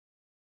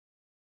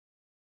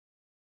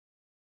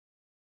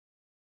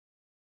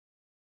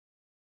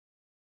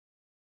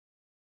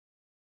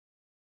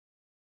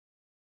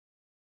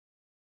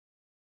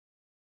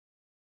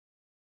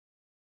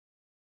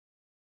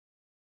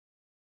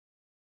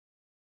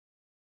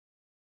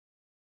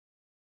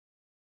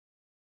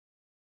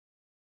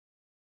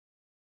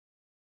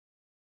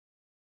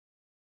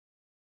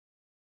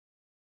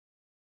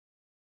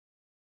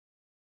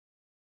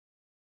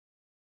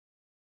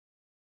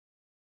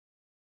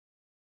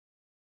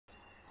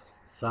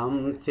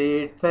Some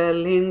seed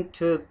fell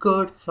into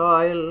good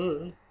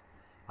soil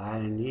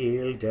and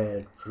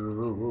yielded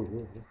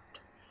fruit.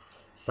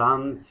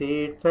 Some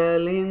seed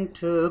fell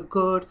into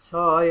good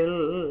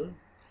soil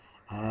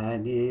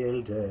and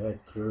yielded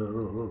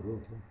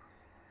fruit.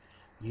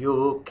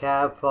 You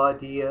care for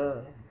the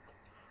earth,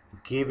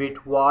 give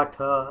it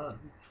water,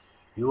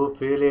 you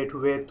fill it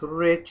with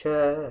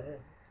riches.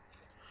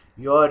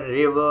 Your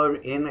river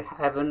in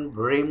heaven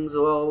brims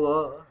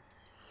over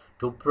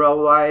to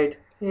provide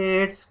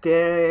its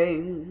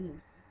gain.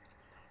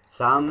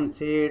 Some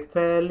seed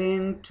fell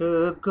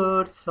into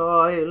good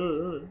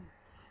soil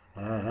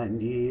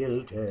and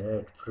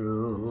yielded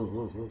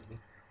fruit.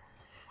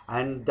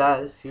 And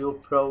thus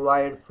you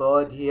provide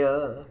for the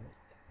earth.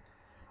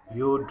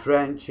 You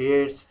drench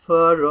its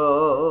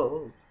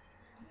furrow.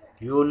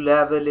 You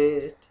level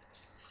it,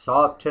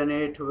 soften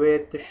it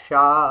with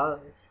showers.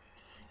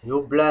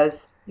 You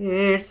bless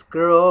its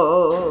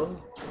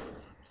growth.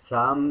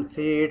 Some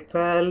seed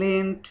fell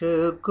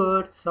into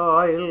good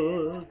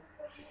soil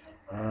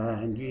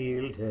and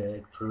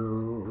yielded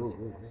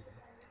fruit.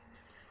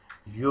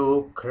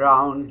 You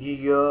crown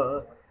the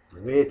earth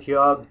with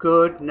your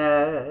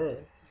goodness.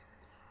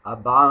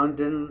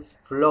 Abundance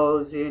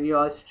flows in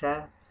your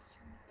steps.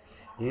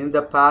 In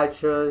the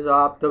patches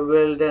of the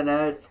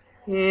wilderness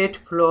it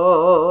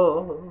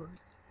flows.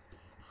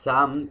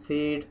 Some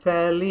seed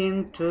fell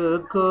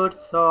into good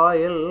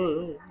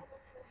soil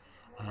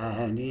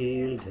and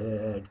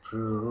yielded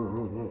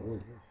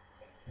fruit.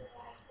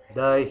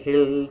 The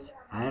hills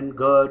and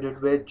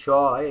girded with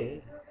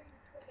joy,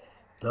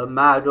 the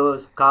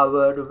meadows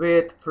covered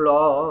with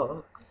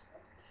flocks,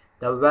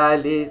 the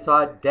valleys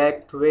are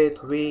decked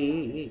with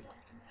wheat.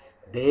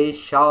 They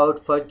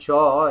shout for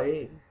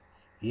joy,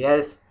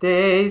 yes,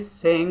 they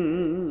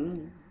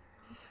sing.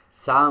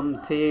 Some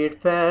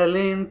seed fell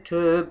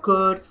into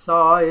good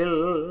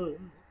soil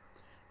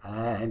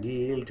and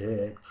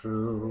yielded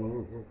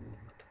fruit.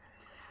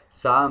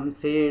 Some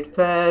seed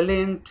fell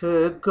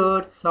into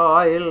good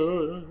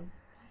soil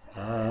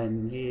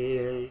and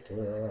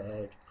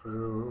yielded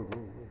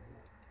fruit.